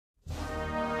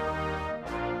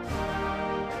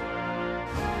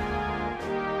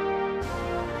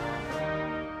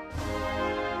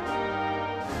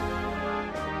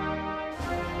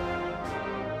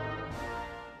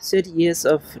30 years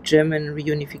of German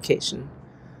reunification.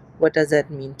 What does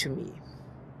that mean to me?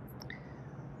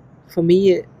 For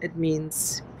me, it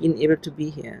means being able to be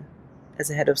here as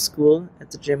a head of school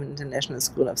at the German International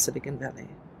School of Silicon Valley.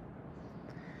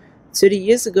 30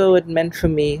 years ago, it meant for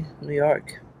me New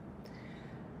York.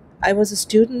 I was a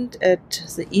student at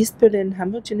the East Berlin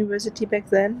Humboldt University back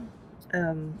then.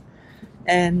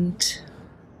 And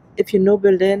if you know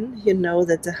Berlin, you know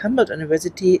that the Humboldt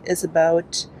University is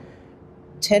about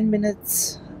 10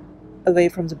 minutes away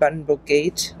from the Brandenburg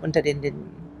Gate unter den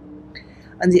Linden.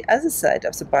 On the other side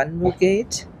of the Brandenburg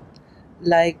Gate,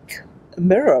 like a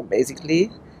mirror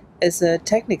basically, is a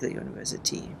technical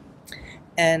university.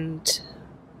 And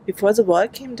before the wall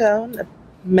came down, a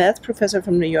math professor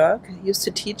from New York used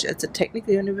to teach at the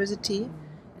technical university,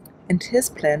 and his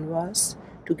plan was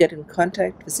to get in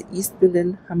contact with the East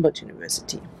Berlin Humboldt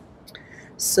University.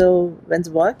 So when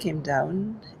the wall came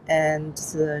down and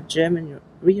the German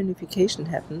reunification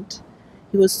happened,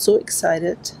 he was so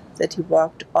excited that he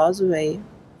walked all the way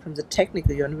from the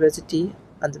technical university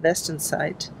on the western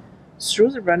side through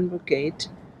the Brandenburg Gate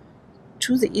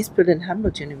to the East Berlin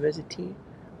Humboldt University,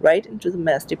 right into the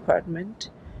math department,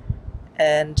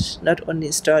 and not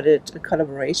only started a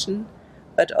collaboration,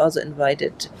 but also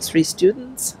invited 3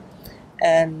 students.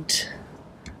 And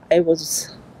I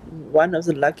was one of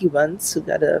the lucky ones who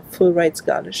got a full ride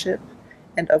scholarship,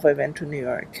 and off I went to New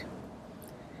York.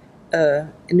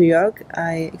 In New York,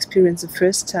 I experienced the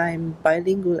first time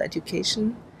bilingual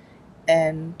education,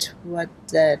 and what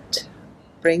that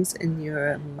brings in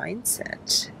your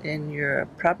mindset, in your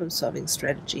problem-solving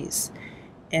strategies,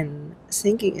 in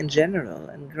thinking in general,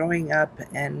 and growing up,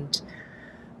 and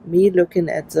me looking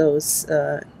at those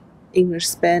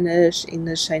English-Spanish,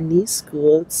 English-Chinese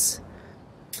schools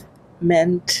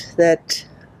meant that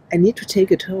I need to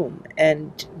take it home,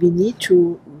 and we need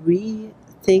to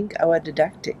rethink our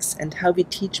didactics and how we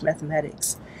teach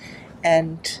mathematics.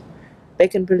 And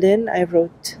back in Berlin, I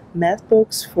wrote math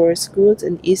books for schools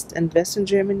in East and Western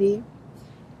Germany,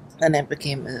 and I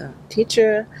became a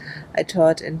teacher. I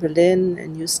taught in Berlin,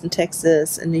 in Houston,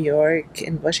 Texas, in New York,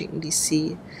 in Washington,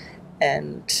 D.C.,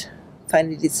 and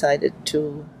finally decided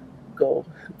to go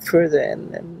further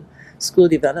in school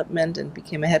development and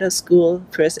became a head of school,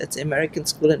 first at the American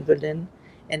school in Berlin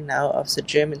and now of the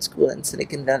German school in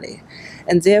Silicon Valley.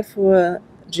 And therefore,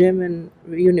 German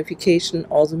reunification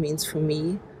also means for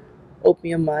me, open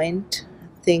your mind,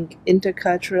 think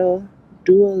intercultural,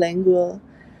 dual lingual,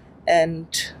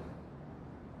 and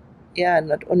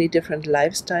not only different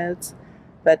lifestyles,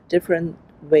 but different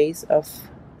ways of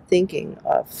thinking,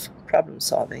 of problem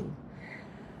solving.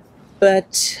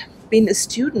 But being a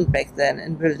student back then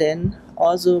in Berlin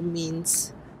also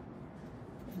means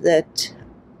that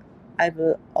I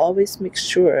will always make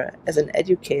sure as an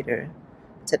educator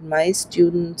that my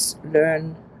students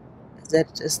learn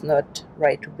that it is not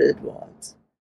right to build walls.